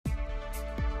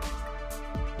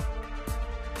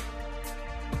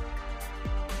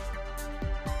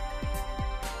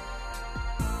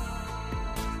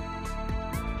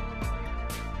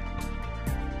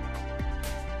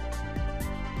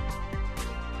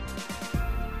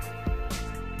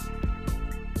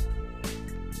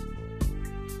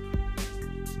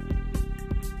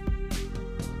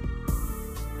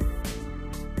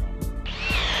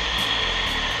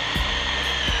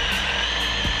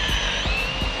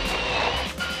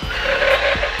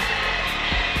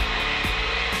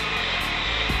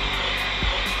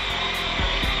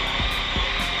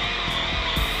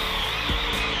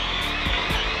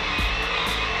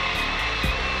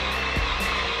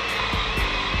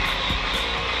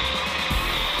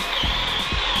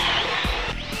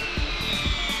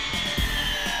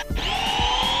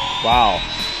Wow.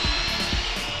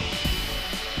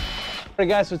 Alright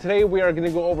guys, so today we are going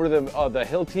to go over the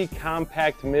Hilti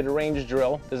compact mid-range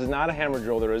drill. This is not a hammer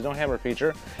drill, there is no hammer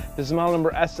feature. This is model number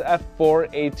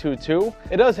SF4822.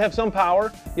 It does have some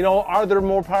power. You know, are there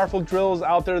more powerful drills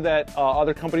out there that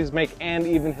other companies make and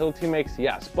even Hilti makes?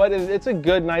 Yes, but it's a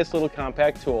good, nice little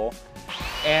compact tool.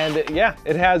 And yeah,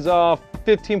 it has a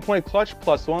 15-point clutch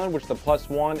 +1, which the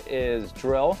 +1 is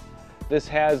drill. This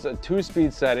has 2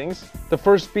 speed settings. The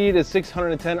first speed is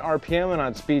 610 RPM, and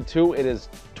on speed 2, it is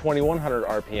 2100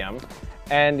 RPM.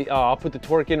 And I'll put the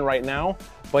torque in right now.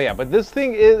 But yeah, but this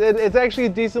thing it's actually a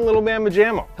decent little mamma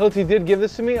jamma. Hilti did give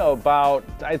this to me about,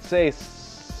 I'd say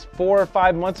 4 or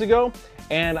 5 months ago,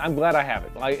 and I'm glad I have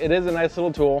it. Like, it is a nice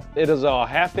little tool. It is a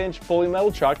 1/2-inch fully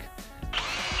metal chuck,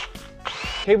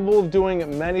 capable of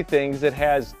doing many things. It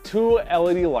has 2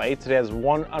 LED lights. It has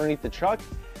one underneath the chuck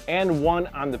and one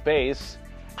on the base.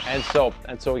 And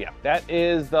so yeah, that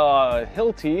is the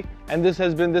Hilti, and this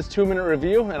has been this 2-minute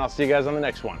review, and I'll see you guys on the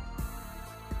next one.